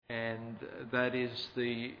and that is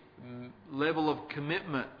the level of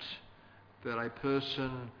commitment that a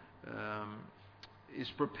person is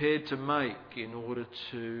prepared to make in order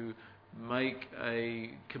to make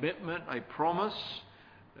a commitment, a promise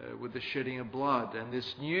with the shedding of blood. And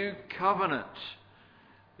this new covenant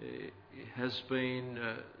has been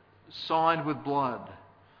signed with blood,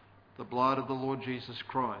 the blood of the Lord Jesus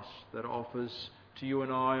Christ, that offers to you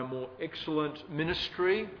and I a more excellent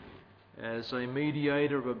ministry as a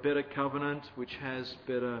mediator of a better covenant which has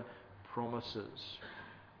better promises.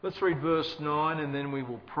 Let's read verse 9 and then we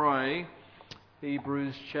will pray.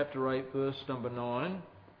 Hebrews chapter 8 verse number 9.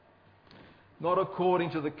 Not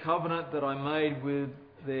according to the covenant that I made with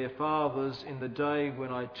their fathers in the day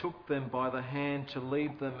when I took them by the hand to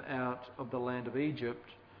lead them out of the land of Egypt,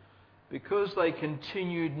 because they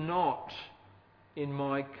continued not in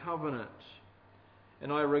my covenant,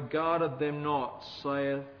 and I regarded them not,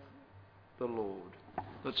 saith the Lord.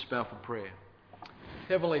 Let's bow for prayer.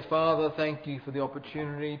 Heavenly Father, thank you for the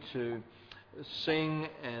opportunity to sing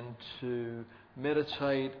and to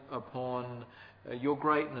meditate upon your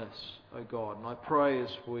greatness, O God. And I pray as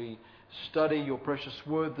we study your precious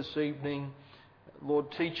word this evening,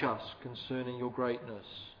 Lord, teach us concerning your greatness,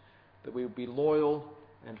 that we will be loyal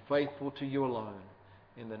and faithful to you alone.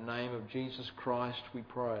 In the name of Jesus Christ we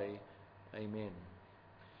pray. Amen.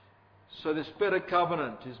 So this better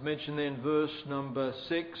covenant is mentioned there in verse number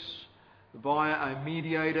 6, via a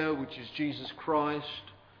mediator, which is Jesus Christ,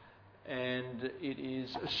 and it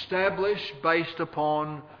is established based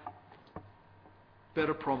upon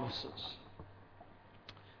better promises.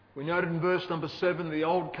 We noted in verse number 7 the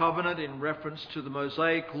old covenant in reference to the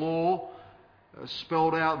Mosaic law,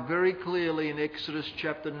 spelled out very clearly in Exodus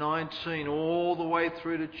chapter 19 all the way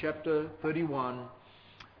through to chapter 31,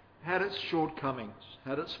 had its shortcomings,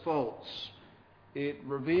 had its faults. It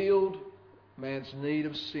revealed man's need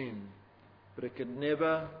of sin, but it could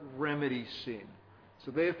never remedy sin.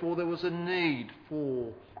 So therefore there was a need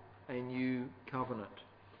for a new covenant.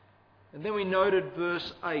 And then we noted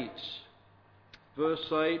verse 8. Verse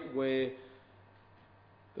 8, where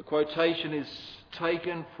the quotation is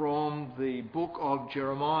taken from the book of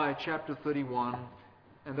Jeremiah chapter 31,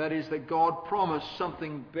 and that is that God promised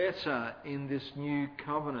something better in this new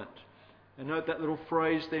covenant. And note that little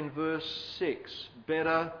phrase then, verse 6,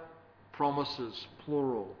 better promises,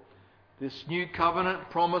 plural. This new covenant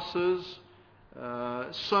promises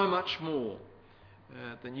so much more.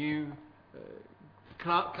 The new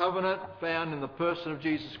covenant found in the person of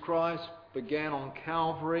Jesus Christ began on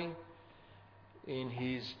Calvary, in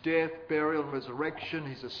his death, burial and resurrection,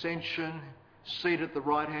 his ascension, seated at the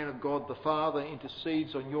right hand of God the Father,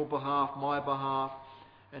 intercedes on your behalf, my behalf.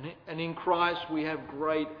 And in Christ we have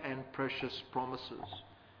great and precious promises.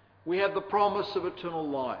 We have the promise of eternal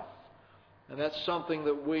life. And that's something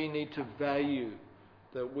that we need to value,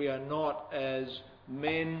 that we are not as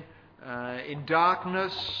men in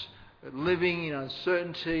darkness, living in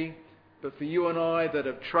uncertainty, but for you and I that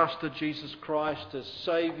have trusted Jesus Christ as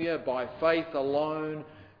Saviour by faith alone,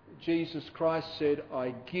 Jesus Christ said,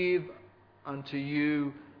 I give unto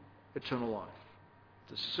you eternal life.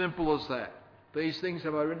 It's as simple as that. These things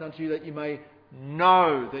have I written unto you that you may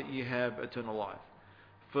know that you have eternal life.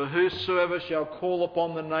 For whosoever shall call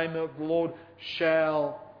upon the name of the Lord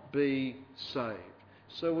shall be saved.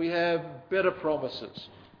 So we have better promises.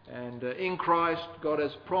 And in Christ, God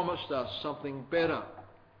has promised us something better.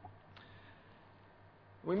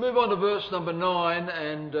 We move on to verse number 9,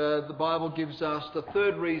 and the Bible gives us the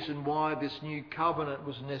third reason why this new covenant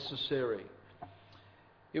was necessary.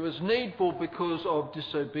 It was needful because of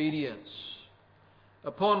disobedience.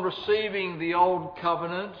 Upon receiving the old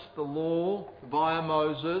covenant, the law, via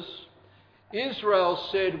Moses, Israel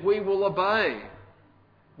said, we will obey.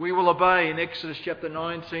 We will obey in Exodus chapter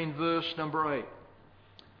 19, verse number 8.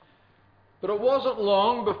 But it wasn't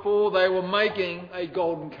long before they were making a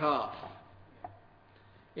golden calf,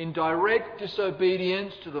 in direct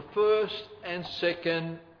disobedience to the first and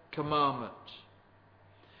second commandment.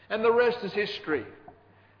 And the rest is history.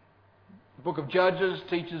 The book of Judges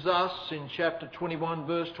teaches us in chapter 21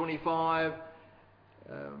 verse 25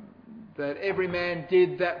 that every man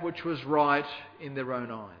did that which was right in their own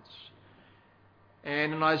eyes.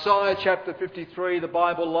 And in Isaiah chapter 53 the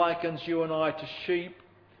Bible likens you and I to sheep.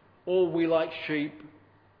 All we like sheep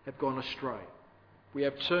have gone astray. We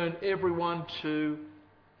have turned everyone to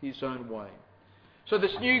his own way. So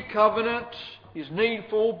this new covenant is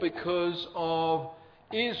needful because of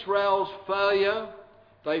Israel's failure.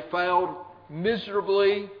 They failed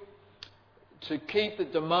miserably to keep the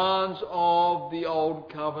demands of the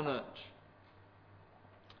old covenant.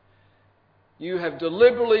 You have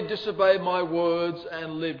deliberately disobeyed my words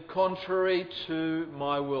and lived contrary to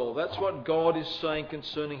my will. That's what God is saying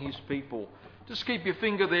concerning his people. Just keep your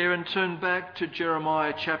finger there and turn back to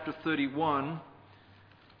Jeremiah chapter 31.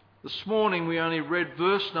 This morning we only read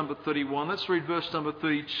verse number 31. Let's read verse number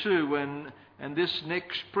 32, and this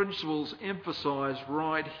next principle is emphasized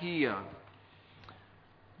right here.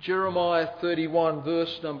 Jeremiah 31,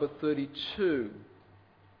 verse number 32.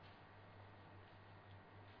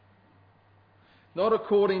 Not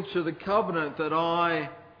according to the covenant that I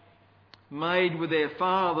made with their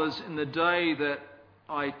fathers in the day that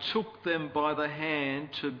I took them by the hand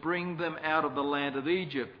to bring them out of the land of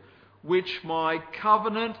Egypt, which my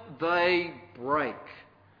covenant they break.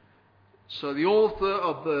 So the author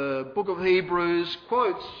of the book of Hebrews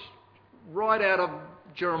quotes right out of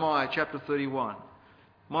Jeremiah chapter 31.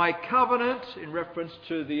 My covenant, in reference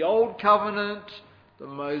to the old covenant, the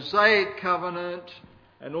Mosaic covenant,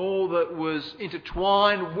 and all that was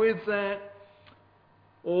intertwined with that,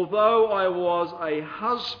 although I was a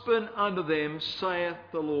husband unto them, saith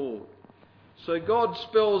the Lord. So God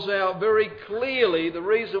spells out very clearly the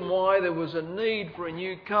reason why there was a need for a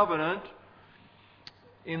new covenant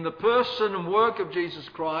in the person and work of Jesus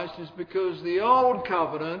Christ is because the old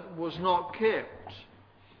covenant was not kept.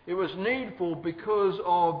 It was needful because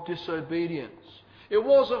of disobedience. It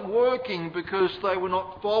wasn't working because they were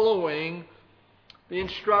not following the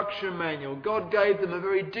instruction manual. God gave them a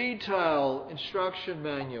very detailed instruction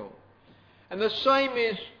manual. And the same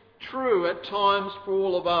is true at times for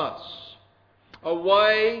all of us. A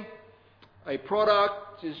way, a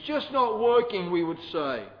product is just not working, we would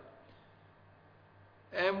say.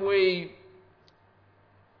 And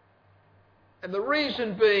the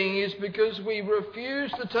reason being is because we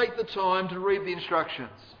refuse to take the time to read the instructions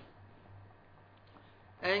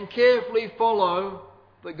and carefully follow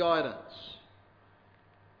the guidance.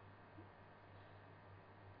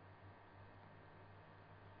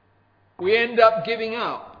 We end up giving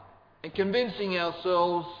up and convincing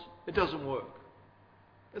ourselves it doesn't work.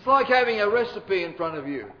 It's like having a recipe in front of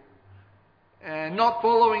you and not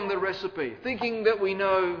following the recipe, thinking that we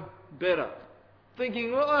know better.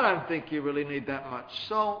 Thinking, well, I don't think you really need that much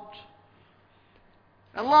salt.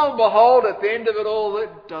 And lo and behold, at the end of it all,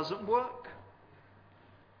 it doesn't work.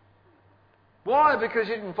 Why? Because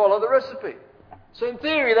you didn't follow the recipe. So in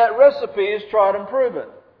theory, that recipe is tried and proven.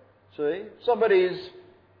 See? Somebody's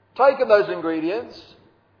taken those ingredients,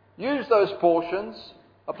 used those portions,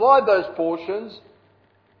 applied those portions,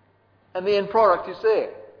 and the end product is there.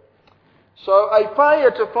 So a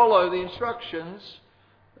failure to follow the instructions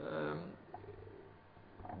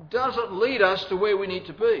doesn't lead us to where we need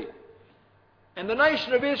to be. And the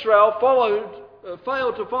nation of Israel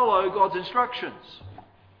failed to follow God's instructions.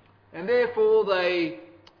 And therefore they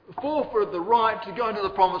forfeited the right to go into the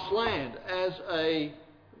promised land as a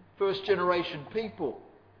first generation people.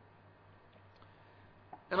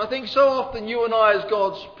 And I think so often you and I as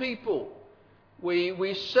God's people,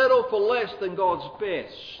 we settle for less than God's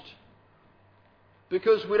best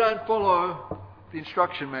because we don't follow the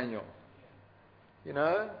instruction manual. You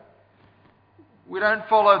know? We don't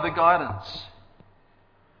follow the guidance.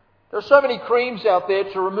 There are so many creams out there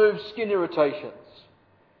to remove skin irritations.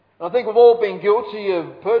 And I think we've all been guilty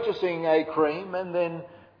of purchasing a cream and then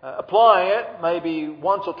applying it maybe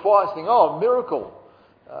once or twice, thinking, oh, miracle.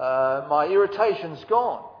 My irritation's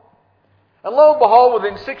gone. And lo and behold,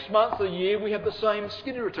 within 6 months or a year, we have the same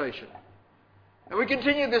skin irritation. And we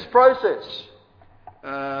continue this process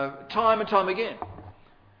time and time again.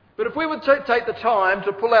 But if we would take the time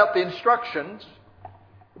to pull out the instructions,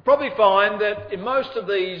 we'll probably find that in most of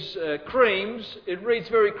these creams, it reads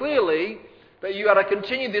very clearly that you got to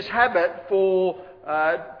continue this habit for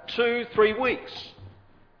 2-3 weeks,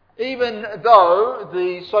 even though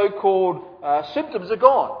the so-called symptoms are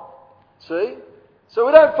gone. See? So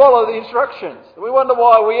we don't follow the instructions. We wonder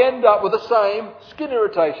why we end up with the same skin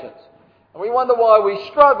irritations. And we wonder why we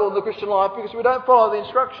struggle in the Christian life because we don't follow the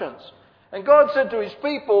instructions. And God said to His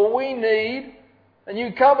people, we need a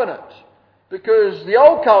new covenant. Because the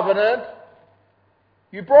old covenant,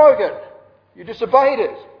 you broke it. You disobeyed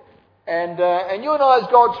it. And you and I as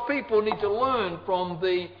God's people need to learn from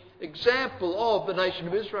the example of the nation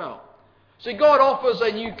of Israel. See, God offers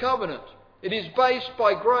a new covenant. It is based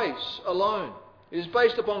by grace alone. It is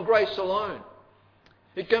based upon grace alone.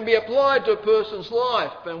 It can be applied to a person's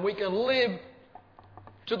life and we can live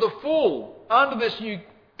to the full under this new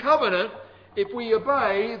covenant if we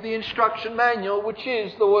obey the instruction manual, which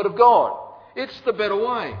is the Word of God. It's the better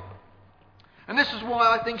way. And this is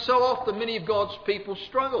why I think so often many of God's people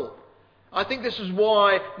struggle. I think this is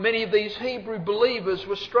why many of these Hebrew believers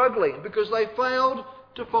were struggling, because they failed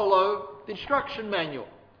to follow the instruction manual.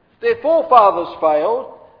 Their forefathers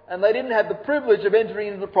failed, and they didn't have the privilege of entering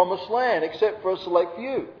into the promised land except for a select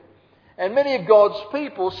few. And many of God's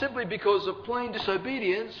people, simply because of plain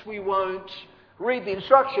disobedience, we won't read the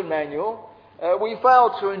instruction manual, we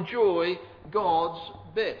fail to enjoy God's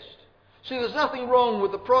best. See, there's nothing wrong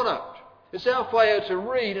with the product. It's our failure to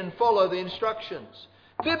read and follow the instructions.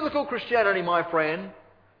 Biblical Christianity, my friend,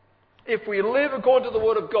 if we live according to the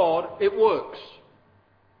Word of God, it works.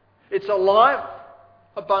 It's a life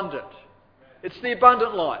abundant. It's the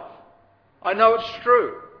abundant life. I know it's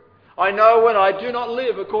true. I know when I do not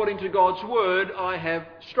live according to God's Word, I have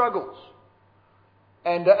struggles.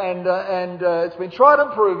 And it's been tried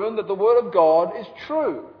and proven that the Word of God is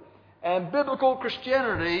true. And biblical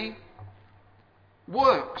Christianity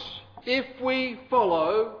works if we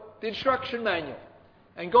follow the instruction manual.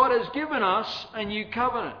 And God has given us a new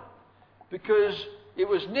covenant because it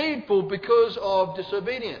was needful because of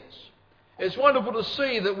disobedience. It's wonderful to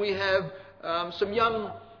see that we have some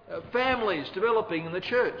young families developing in the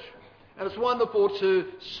church. And it's wonderful to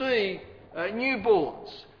see newborns.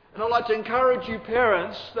 And I'd like to encourage you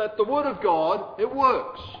parents that the Word of God, it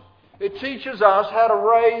works. It teaches us how to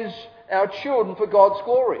raise our children for God's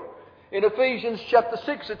glory. In Ephesians chapter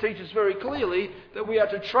 6, it teaches very clearly that we are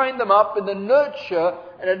to train them up in the nurture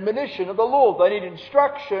and admonition of the Lord. They need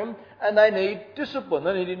instruction and they need discipline.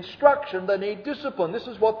 They need instruction, they need discipline. This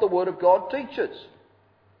is what the Word of God teaches.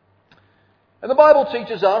 And the Bible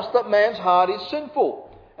teaches us that man's heart is sinful.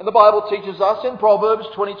 And the Bible teaches us in Proverbs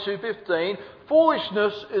 22:15,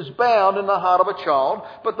 foolishness is bound in the heart of a child,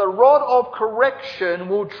 but the rod of correction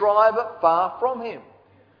will drive it far from him.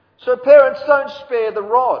 So parents, don't spare the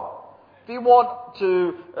rod. If you want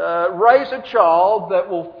to raise a child that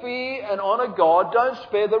will fear and honour God, don't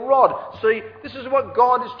spare the rod. See, this is what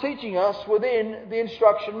God is teaching us within the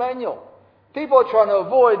instruction manual. People are trying to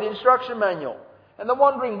avoid the instruction manual. And they're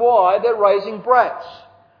wondering why they're raising brats.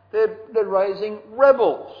 They're raising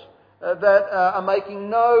rebels that are making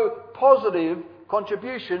no positive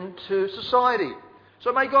contribution to society.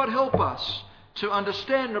 So may God help us to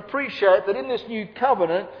understand and appreciate that in this new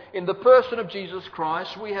covenant, in the person of Jesus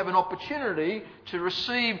Christ, we have an opportunity to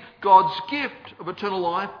receive God's gift of eternal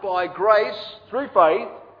life by grace through faith.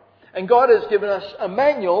 And God has given us a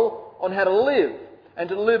manual on how to live and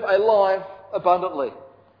to live a life abundantly.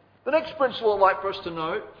 The next principle I'd like for us to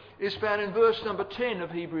note is found in verse number 10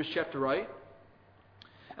 of Hebrews chapter 8.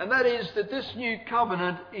 And that is that this new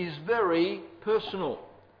covenant is very personal.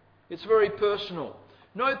 It's very personal.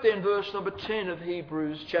 Note then verse number 10 of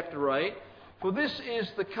Hebrews chapter 8. For this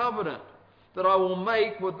is the covenant that I will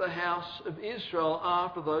make with the house of Israel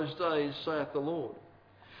after those days, saith the Lord.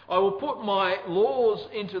 I will put my laws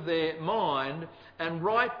into their mind and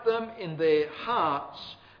write them in their hearts,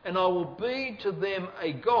 and I will be to them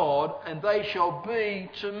a God, and they shall be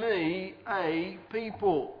to me a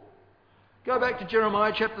people. Go back to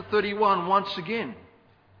Jeremiah chapter 31 once again.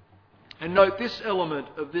 And note this element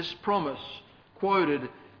of this promise quoted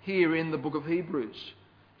here in the book of Hebrews.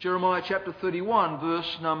 Jeremiah chapter 31,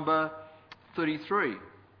 verse number 33.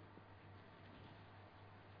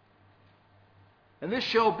 And this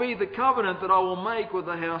shall be the covenant that I will make with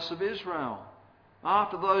the house of Israel.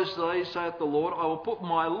 After those days, saith the Lord, I will put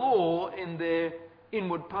my law in their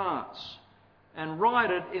inward parts, and write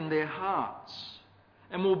it in their hearts,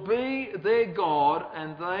 and will be their God,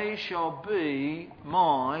 and they shall be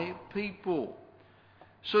my people.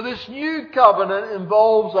 So this new covenant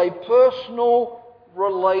involves a personal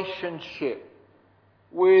relationship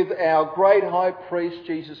with our great high priest,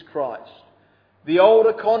 Jesus Christ. The old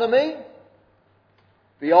economy,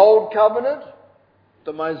 the old covenant,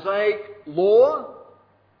 the Mosaic law,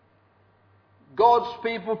 God's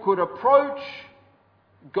people could approach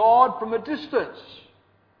God from a distance.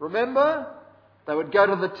 Remember? They would go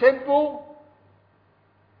to the temple,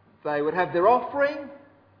 they would have their offering,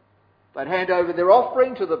 they'd hand over their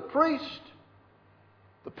offering to the priest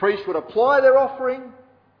would apply their offering,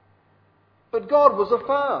 but God was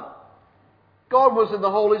afar. God was in the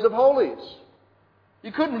holies of holies.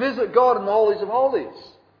 You couldn't visit God in the holies of holies.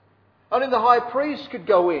 Only the high priest could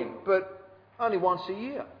go in, but only once a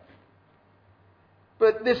year.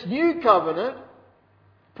 But this new covenant,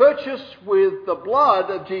 purchased with the blood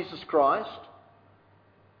of Jesus Christ,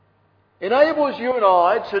 enables you and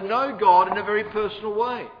I to know God in a very personal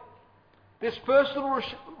way. This personal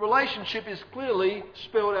relationship is clearly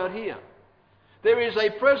spelled out here. There is a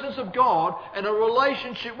presence of God and a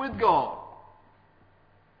relationship with God.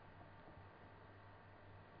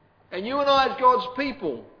 And you and I, as God's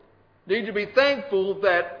people, need to be thankful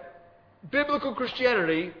that biblical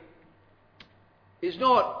Christianity is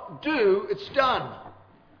not do, it's done.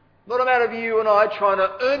 Not a matter of you and I trying to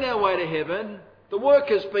earn our way to heaven. The work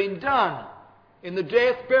has been done in the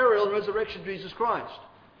death, burial and resurrection of Jesus Christ.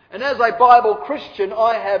 And as a Bible Christian,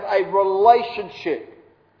 I have a relationship.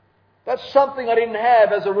 That's something I didn't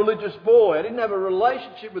have as a religious boy. I didn't have a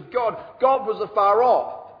relationship with God. God was afar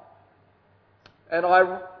off. And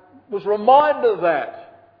I was reminded of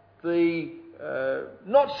that the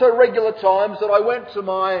not so regular times that I went to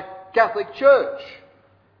my Catholic church.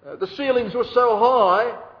 The ceilings were so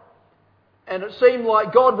high and it seemed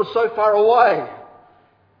like God was so far away.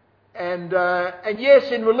 And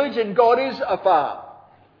yes, in religion, God is afar.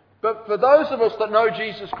 But for those of us that know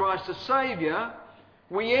Jesus Christ as Saviour,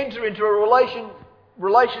 we enter into a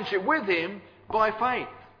relationship with Him by faith.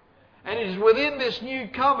 And it is within this new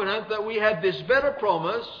covenant that we have this better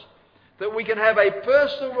promise that we can have a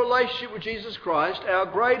personal relationship with Jesus Christ, our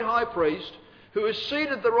great high priest, who is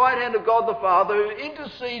seated at the right hand of God the Father, who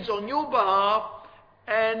intercedes on your behalf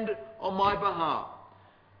and on my behalf.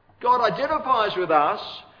 God identifies with us,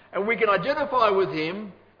 and we can identify with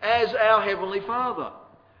Him as our Heavenly Father.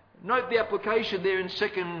 Note the application there in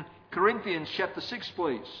 2 Corinthians chapter 6,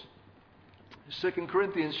 please. 2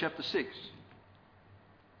 Corinthians chapter 6.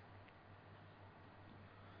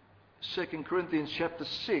 2 Corinthians chapter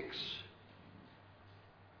 6.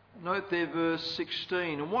 Note there verse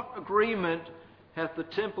 16. And what agreement hath the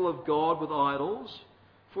temple of God with idols?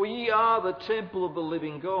 For ye are the temple of the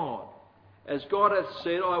living God. As God hath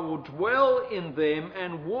said, I will dwell in them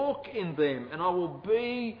and walk in them, and I will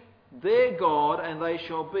be their God, and they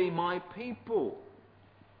shall be my people.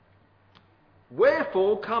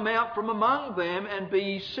 Wherefore come out from among them, and be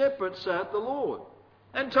ye separate, saith the Lord.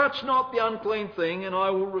 And touch not the unclean thing, and I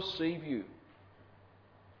will receive you.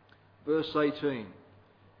 Verse 18.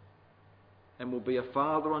 And will be a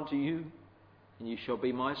father unto you, and ye shall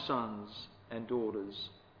be my sons and daughters,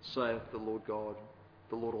 saith the Lord God,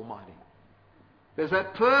 the Lord Almighty. There's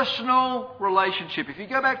that personal relationship. If you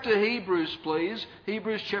go back to Hebrews, please,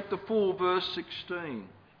 Hebrews chapter 4, verse 16.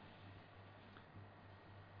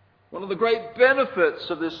 One of the great benefits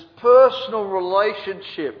of this personal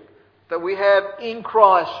relationship that we have in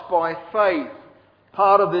Christ by faith,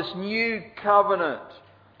 part of this new covenant,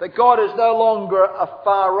 that God is no longer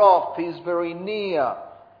afar off, He is very near.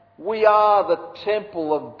 We are the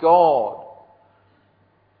temple of God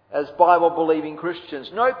as Bible-believing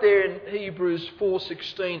Christians. Note there in Hebrews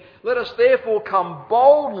 4:16, let us therefore come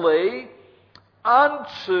boldly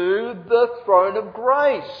unto the throne of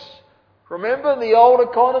grace. Remember in the old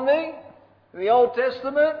economy, in the Old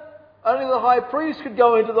Testament, only the high priest could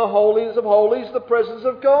go into the holies of holies, the presence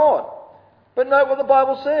of God. But note what the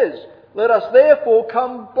Bible says. Let us therefore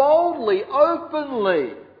come boldly,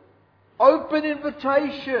 openly, open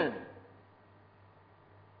invitation,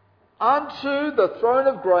 unto the throne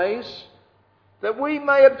of grace, that we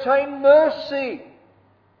may obtain mercy.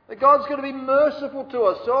 That God's going to be merciful to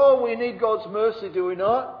us. Oh, we need God's mercy, do we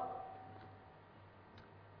not?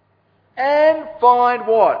 And find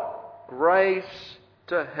what? Grace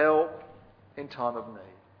to help in time of need.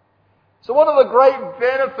 So one of the great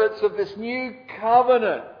benefits of this new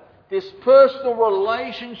covenant, this personal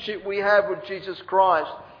relationship we have with Jesus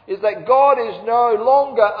Christ, is that God is no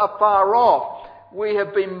longer afar off. We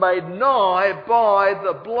have been made nigh by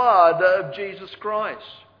the blood of Jesus Christ.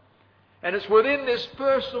 And it's within this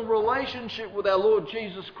personal relationship with our Lord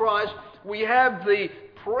Jesus Christ, we have the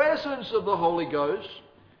presence of the Holy Ghost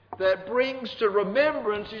that brings to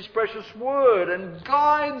remembrance His precious word and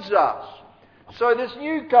guides us. So this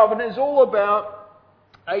new covenant is all about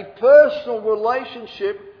a personal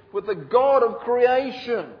relationship with the God of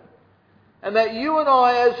creation. And that you and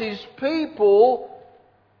I, as His people,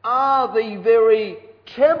 are the very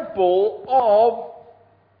temple of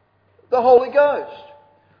the Holy Ghost.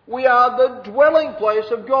 We are the dwelling place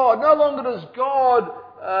of God. No longer does God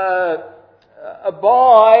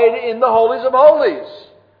abide in the holies of holies.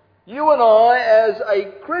 You and I, as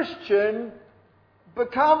a Christian,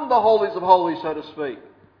 become the holies of holies, so to speak.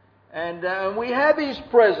 And we have His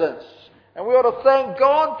presence. And we ought to thank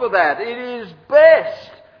God for that. It is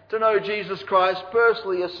best to know Jesus Christ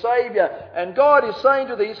personally as Saviour. And God is saying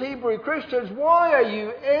to these Hebrew Christians, why are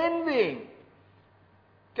you envying?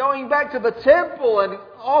 Going back to the temple and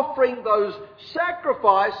offering those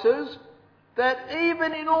sacrifices, that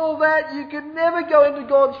even in all that you could never go into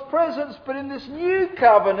God's presence, but in this new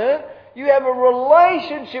covenant you have a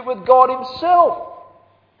relationship with God Himself.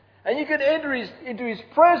 And you can enter into His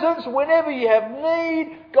presence whenever you have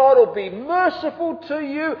need. God will be merciful to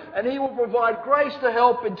you, and He will provide grace to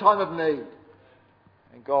help in time of need.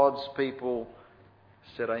 And God's people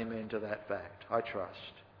said amen to that fact, I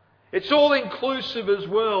trust. It's all inclusive as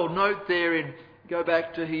well. Note there in go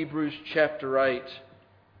back to Hebrews chapter 8,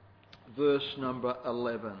 verse number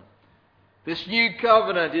 11. This new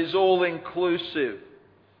covenant is all-inclusive.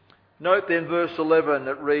 Note then verse 11,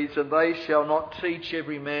 it reads, "And they shall not teach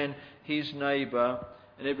every man his neighbour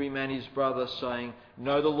and every man his brother, saying,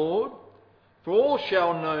 Know the Lord, for all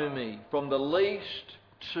shall know me, from the least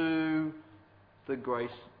to the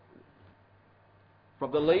greatest."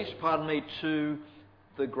 From the least, to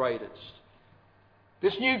the greatest.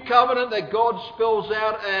 This new covenant that God spells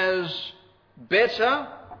out as better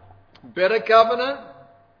covenant,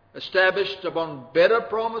 established upon better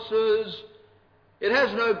promises, it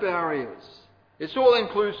has no barriers. It's all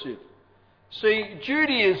inclusive. See,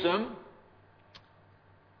 Judaism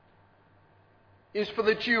is for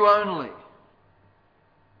the Jew only.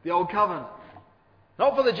 The old covenant.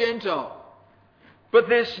 Not for the Gentile. But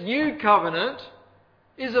this new covenant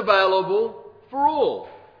is available for all.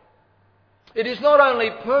 It is not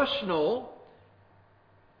only personal,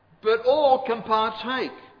 but all can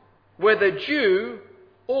partake, whether Jew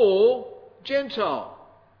or Gentile.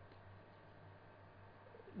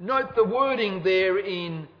 Note the wording there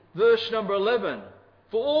in verse number 11.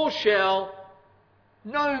 "For all shall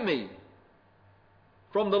know me,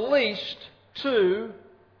 from the least to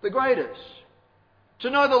the greatest." To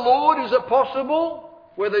know the Lord, is it possible,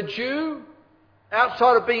 whether Jew,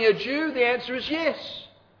 outside of being a Jew? The answer is yes.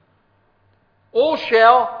 All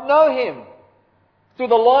shall know Him. Through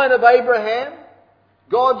the line of Abraham,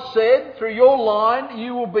 God said, through your line,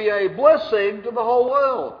 you will be a blessing to the whole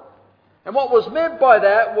world. And what was meant by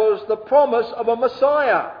that was the promise of a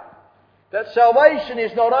Messiah. That salvation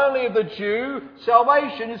is not only of the Jew,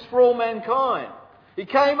 salvation is for all mankind. He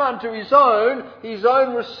came unto His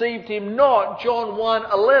own received Him not, John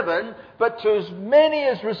 1:11, but to as many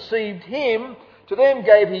as received Him, to them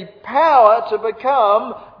gave He power to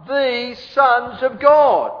become the sons of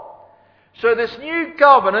God. So this new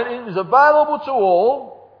covenant is available to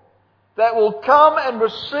all that will come and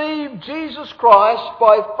receive Jesus Christ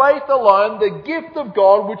by faith alone, the gift of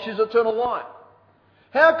God, which is eternal life.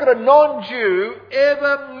 How could a non-Jew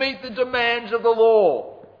ever meet the demands of the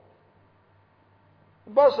law?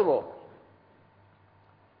 Impossible.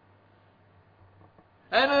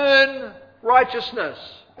 And earn righteousness.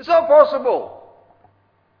 It's not possible.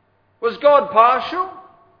 Was God partial?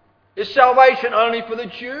 Is salvation only for the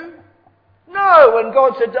Jew? No, when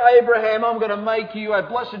God said to Abraham, "I'm going to make you a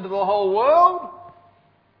blessing to the whole world,"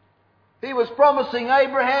 He was promising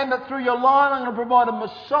Abraham that through your line I'm going to provide a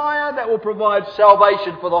Messiah that will provide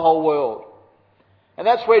salvation for the whole world. And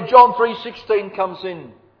that's where John 3:16 comes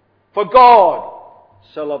in. "For God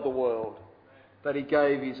so loved the world that He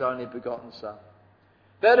gave His only begotten Son,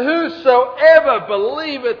 that whosoever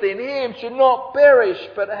believeth in Him should not perish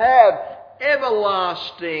but have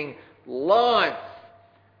everlasting life."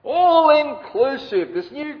 All inclusive. This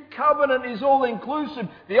new covenant is all inclusive.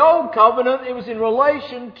 The old covenant, it was in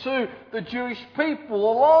relation to the Jewish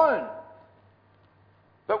people alone.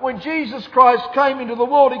 But when Jesus Christ came into the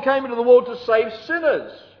world, He came into the world to save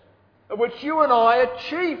sinners, of which you and I are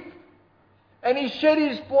chief. And He shed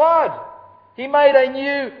His blood. He made a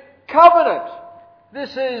new covenant.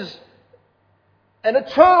 This is an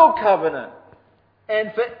eternal covenant.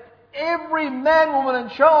 And for every man, woman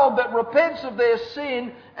and child that repents of their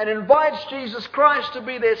sin and invites Jesus Christ to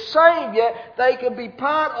be their Saviour, they can be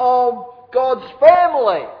part of God's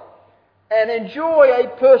family and enjoy a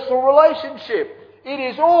personal relationship. It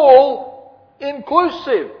is all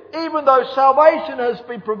inclusive. Even though salvation has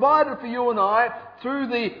been provided for you and I through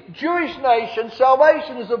the Jewish nation,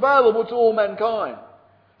 salvation is available to all mankind.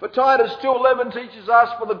 For Titus 2:11 teaches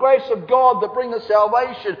us, "For the grace of God that bringeth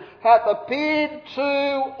salvation hath appeared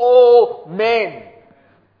to all men."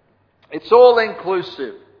 It's all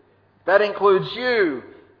inclusive. That includes you.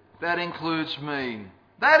 That includes me.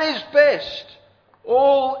 That is best.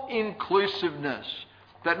 All inclusiveness.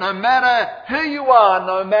 That no matter who you are,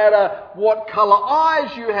 no matter what colour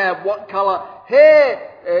eyes you have, what colour hair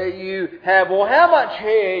you have, or how much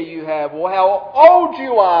hair you have, or how old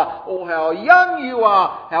you are, or how young you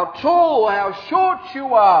are, how tall or how short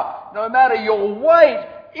you are, no matter your weight,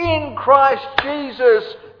 in Christ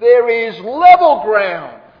Jesus there is level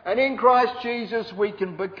ground. And in Christ Jesus we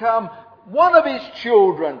can become one of His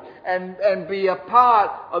children and be a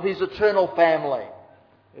part of His eternal family.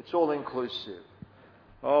 It's all inclusive.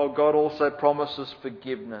 Oh, God also promises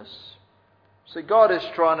forgiveness. See, God is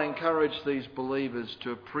trying to encourage these believers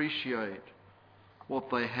to appreciate what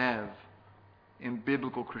they have in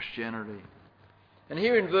biblical Christianity. And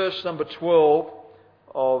here in verse number 12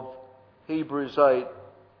 of Hebrews 8,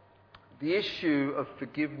 the issue of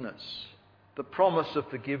forgiveness, the promise of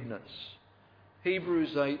forgiveness.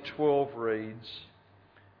 Hebrews 8:12 reads,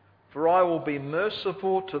 "For I will be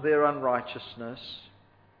merciful to their unrighteousness,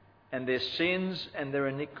 and their sins and their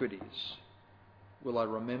iniquities will I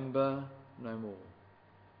remember no more."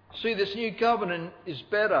 See, this new covenant is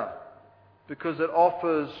better because it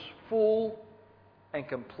offers full and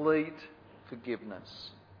complete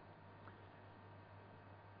forgiveness.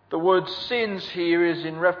 The word sins here is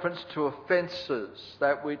in reference to offences,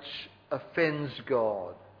 that which offends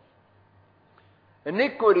God.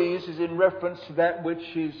 Iniquities is in reference to that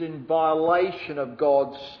which is in violation of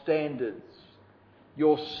God's standards.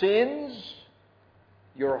 Your sins,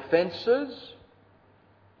 your offences,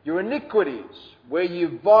 your iniquities, where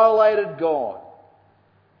you've violated God,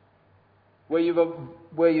 where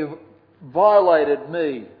you've violated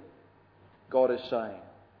me, God is saying,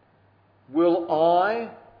 will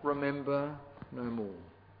I remember no more.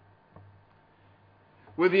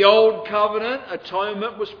 With the old covenant,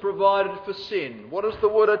 atonement was provided for sin. What does the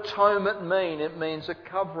word atonement mean? It means a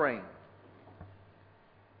covering.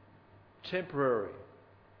 Temporary.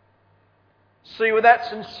 See, with that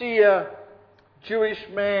sincere Jewish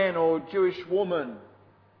man or Jewish woman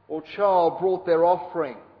or child brought their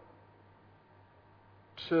offering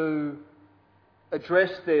to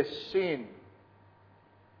address their sin.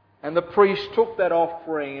 And the priest took that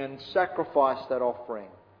offering and sacrificed that offering.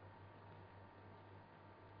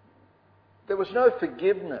 There was no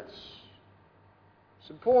forgiveness. It's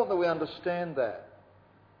important that we understand that.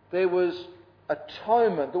 There was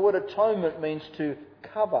atonement. The word atonement means to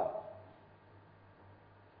cover.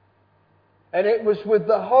 And it was with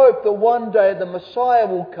the hope that one day the Messiah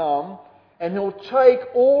will come and He'll take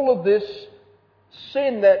all of this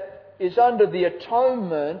sin that is under the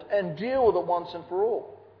atonement and deal with it once and for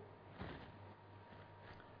all.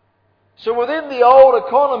 So within the old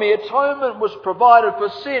economy, atonement was provided for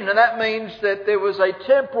sin, and that means that there was a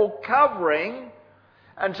temporal covering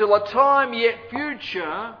until a time yet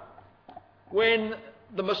future when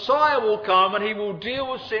the Messiah will come and He will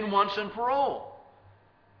deal with sin once and for all.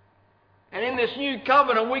 And in this new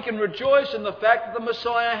covenant, we can rejoice in the fact that the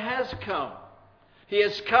Messiah has come. He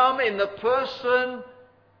has come in the person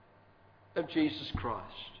of Jesus Christ.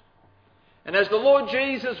 And as the Lord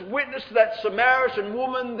Jesus witnessed to that Samaritan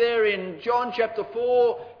woman there in John chapter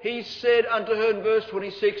 4, He said unto her in verse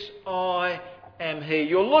 26, I am He.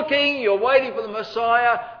 You're looking, you're waiting for the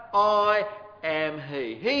Messiah. I am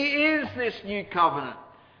He. He is this new covenant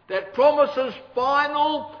that promises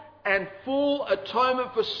final and full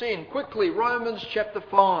atonement for sin. Quickly, Romans chapter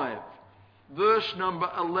 5, verse number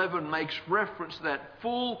 11 makes reference to that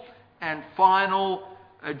full and final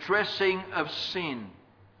addressing of sin.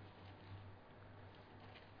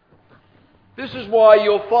 This is why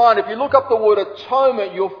you'll find, if you look up the word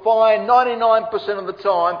atonement, you'll find 99% of the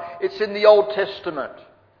time it's in the Old Testament.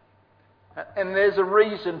 And there's a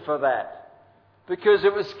reason for that. Because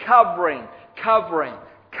it was covering,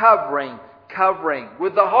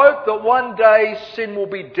 with the hope that one day sin will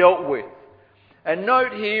be dealt with. And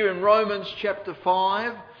note here in Romans chapter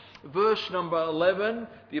 5, verse number 11,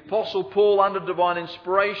 the Apostle Paul, under divine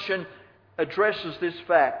inspiration, addresses this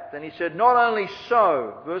fact. And he said, not only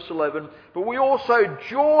so, verse 11, but we also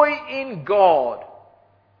joy in God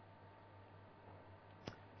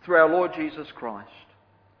through our Lord Jesus Christ,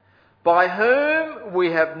 by whom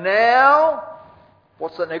we have now,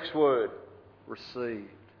 what's the next word? Received.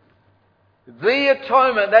 The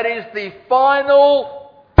atonement, that is the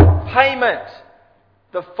final payment,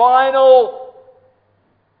 the final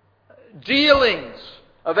dealings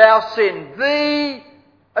of our sin, the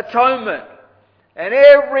atonement. And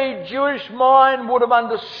every Jewish mind would have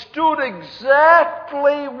understood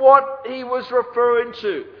exactly what he was referring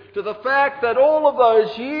to the fact that all of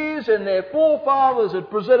those years and their forefathers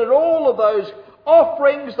had presented all of those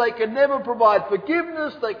offerings. They could never provide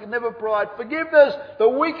forgiveness. That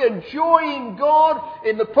we can joy in God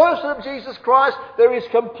in the person of Jesus Christ. There is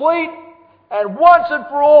complete and once and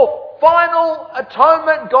for all final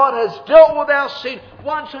atonement. God has dealt with our sin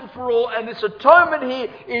once and for all. And this atonement here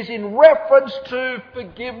is in reference to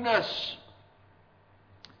forgiveness.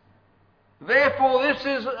 Therefore, this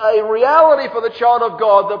is a reality for the child of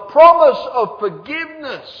God, the promise of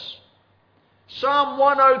forgiveness. Psalm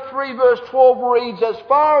 103 verse 12 reads, as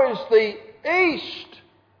far as the east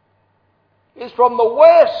is from the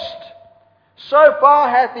west, so far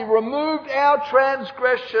hath He removed our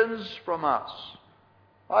transgressions from us.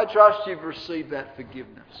 I trust you've received that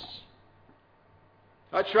forgiveness.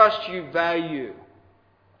 I trust you value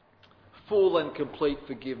full and complete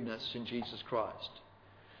forgiveness in Jesus Christ.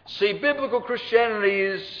 See, biblical Christianity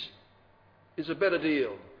is a better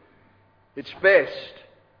deal. It's best.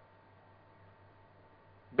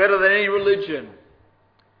 better than any religion,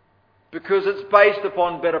 because it's based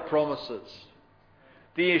upon better promises.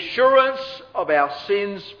 The assurance of our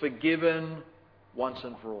sins forgiven once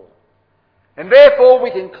and for all. And therefore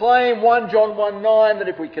we can claim 1 John 1:9 that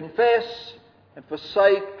if we confess and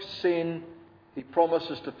forsake sin, He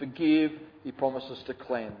promises to forgive, He promises to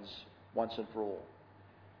cleanse once and for all.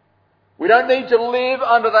 We don't need to live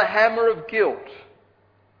under the hammer of guilt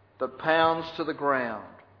that pounds to the ground.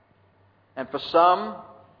 And for some,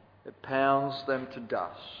 it pounds them to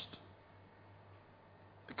dust.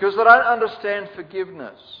 Because they don't understand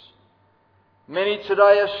forgiveness. Many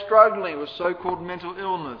today are struggling with so-called mental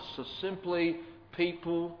illness, are simply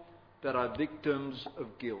people that are victims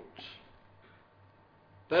of guilt.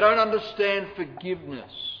 They don't understand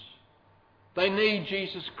forgiveness. They need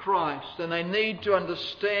Jesus Christ, and they need to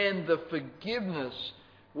understand the forgiveness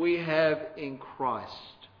we have in Christ.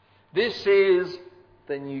 This is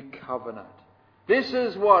the new covenant. This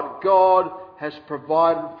is what God has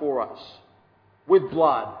provided for us with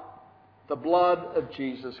blood, the blood of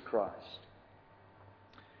Jesus Christ.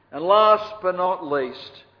 And last but not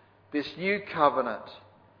least, this new covenant.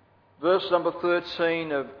 Verse number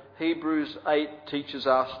 13 of Hebrews 8 teaches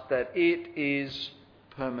us that it is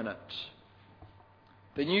permanent.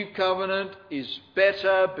 The new covenant is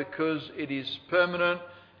better because it is permanent.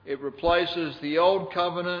 It replaces the old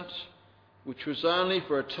covenant, which was only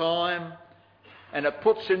for a time, and it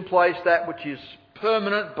puts in place that which is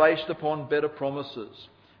permanent based upon better promises.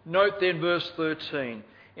 Note then verse 13.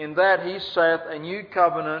 In that He saith, a new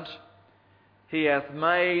covenant He hath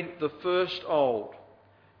made the first old.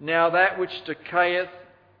 Now that which decayeth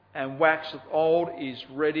and waxeth old is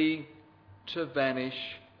ready to vanish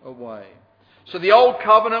away. So the old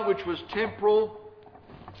covenant, which was temporal,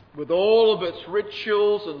 with all of its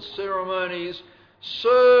rituals and ceremonies,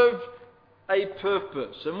 served a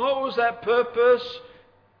purpose. And what was that purpose?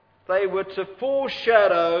 They were to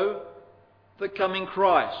foreshadow the coming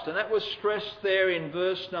Christ. And that was stressed there in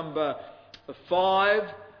verse number 5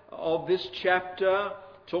 of this chapter.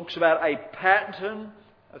 It talks about a pattern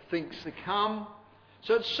of things to come.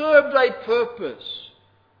 So it served a purpose.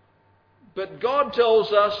 But God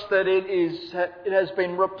tells us that it has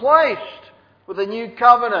been replaced with a new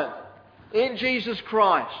covenant in Jesus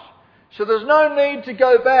Christ. So there's no need to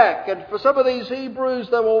go back. And for some of these Hebrews,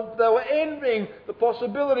 they were envying the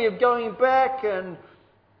possibility of going back and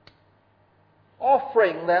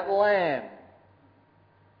offering that lamb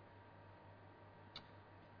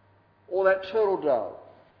or that turtle dove.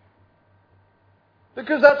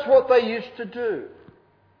 Because that's what they used to do.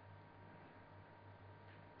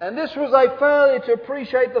 And this was a failure to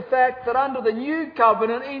appreciate the fact that under the new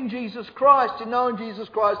covenant in Jesus Christ, in knowing Jesus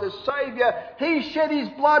Christ as Saviour, He shed His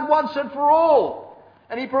blood once and for all.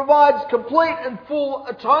 And He provides complete and full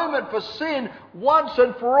atonement for sin once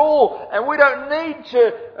and for all. And we don't need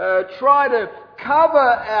to try to cover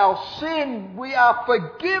our sin. We are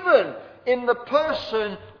forgiven in the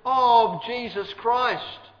person of Jesus Christ.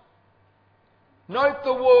 Note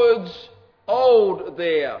the words old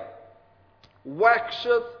there.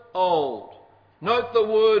 Waxeth old. Note the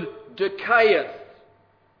word decayeth.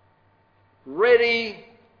 Ready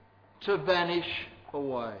to vanish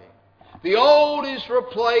away. The old is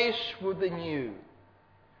replaced with the new,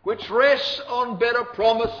 which rests on better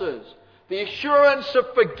promises. The assurance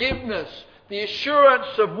of forgiveness. The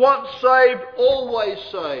assurance of once saved, always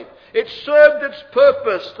saved. It served its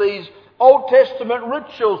purpose, these Old Testament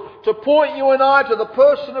rituals, to point you and I to the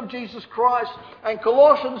person of Jesus Christ. And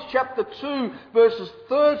Colossians chapter 2 verses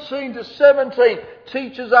 13 to 17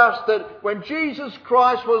 teaches us that when Jesus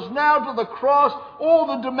Christ was nailed to the cross, all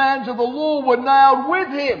the demands of the law were nailed with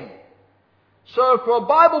Him. So for a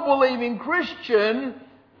Bible-believing Christian,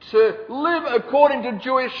 to live according to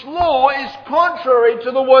Jewish law is contrary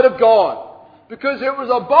to the Word of God, because it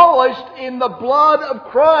was abolished in the blood of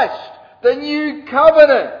Christ, the new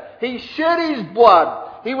covenant. He shed His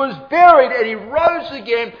blood. He was buried and He rose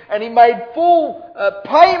again, and He made full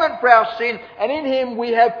payment for our sin, and in Him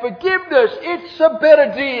we have forgiveness. It's a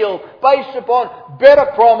better deal based upon better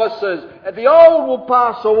promises. And the old will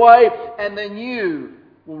pass away and the new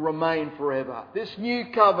will remain forever. This new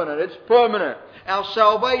covenant, it's permanent. Our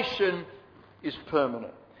salvation is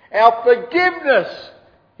permanent. Our forgiveness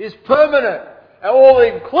is permanent. Our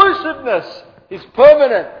all-inclusiveness is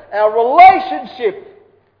permanent. Our relationship,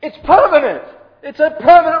 it's permanent. It's a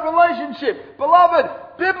permanent relationship.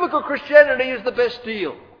 Beloved, biblical Christianity is the best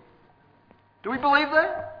deal. Do we believe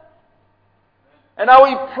that? And are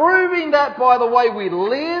we proving that by the way we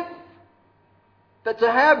live? That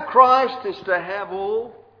to have Christ is to have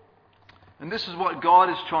all? And this is what God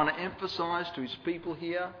is trying to emphasize to His people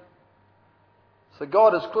here. So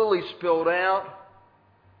God has clearly spelled out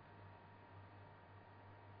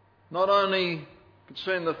not only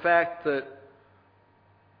concerning the fact that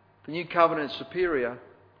the new covenant is superior,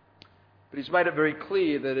 but He's made it very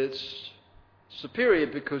clear that it's superior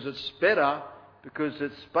because it's better, because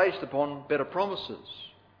it's based upon better promises.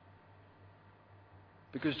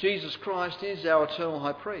 Because Jesus Christ is our eternal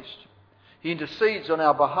high priest. He intercedes on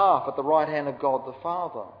our behalf at the right hand of God the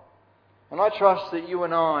Father. And I trust that you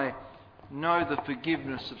and I know the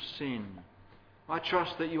forgiveness of sin. I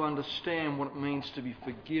trust that you understand what it means to be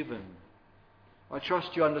forgiven. I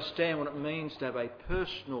trust you understand what it means to have a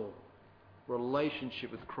personal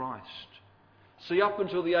relationship with Christ. See, up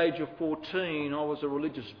until the age of 14, I was a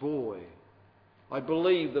religious boy. I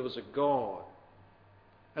believed there was a God.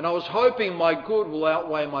 And I was hoping my good would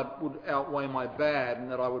outweigh my bad, and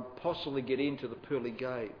that I would possibly get into the pearly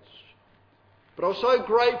gates. But I was so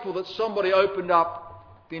grateful that somebody opened up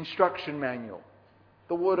the instruction manual,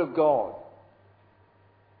 the Word of God,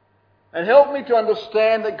 and helped me to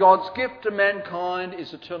understand that God's gift to mankind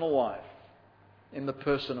is eternal life in the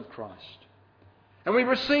person of Christ. And we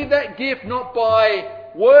receive that gift not by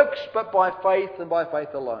works, but by faith, and by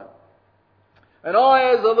faith alone. And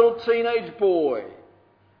I, as a little teenage boy,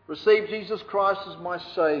 received Jesus Christ as my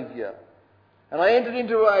Saviour. And I entered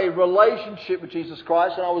into a relationship with Jesus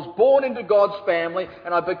Christ, and I was born into God's family,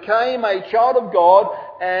 and I became a child of God,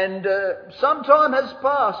 and some time has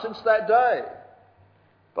passed since that day.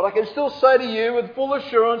 But I can still say to you with full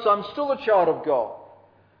assurance, I'm still a child of God.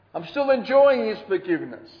 I'm still enjoying His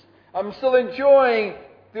forgiveness. I'm still enjoying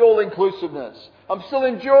the all-inclusiveness. I'm still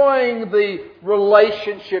enjoying the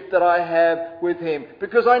relationship that I have with Him,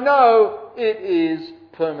 because I know it is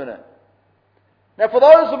permanent. Now, for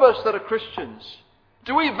those of us that are Christians,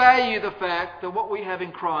 do we value the fact that what we have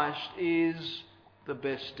in Christ is the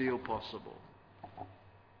best deal possible?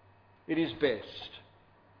 It is best.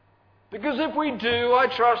 Because if we do, I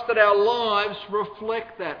trust that our lives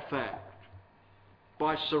reflect that fact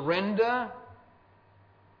by surrender,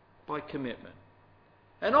 by commitment.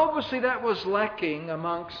 And obviously that was lacking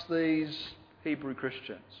amongst these Hebrew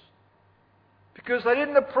Christians, because they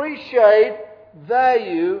didn't appreciate,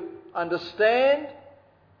 value, understand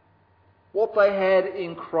what they had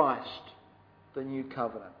in Christ, the new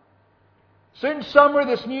covenant. So in summary,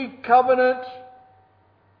 this new covenant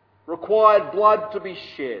required blood to be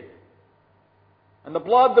shed. And the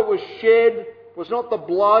blood that was shed was not the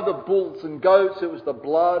blood of bulls and goats, it was the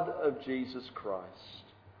blood of Jesus Christ.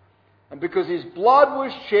 And because His blood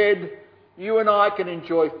was shed, you and I can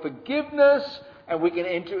enjoy forgiveness, and we can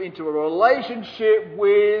enter into a relationship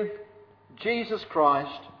with Jesus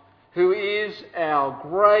Christ, who is our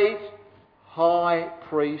great high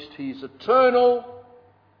priest. He is eternal,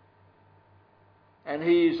 and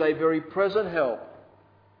He is a very present help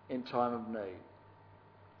in time of need.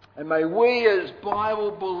 And may we as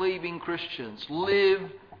Bible-believing Christians live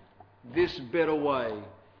this better way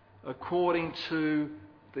according to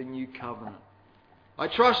the new covenant. I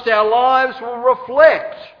trust our lives will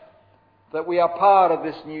reflect that we are part of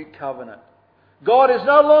this new covenant. God is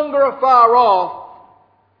no longer afar off.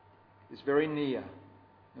 He's very near.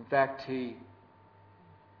 In fact, He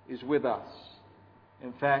is with us.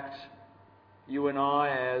 In fact, you and I,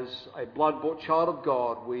 as a blood-bought child of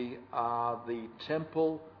God, we are the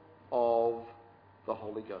temple of the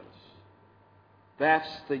Holy Ghost. That's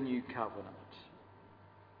the new covenant.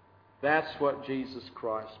 That's what Jesus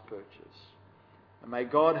Christ purchased. And may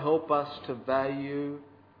God help us to value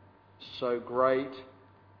so great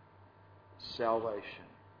salvation.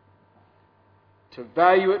 To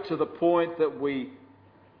value it to the point that we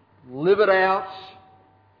live it out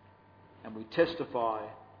and we testify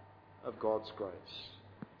of God's grace.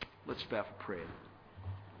 Let's bow for prayer.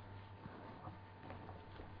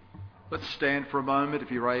 Let's stand for a moment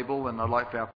if you're able, and I'd like for our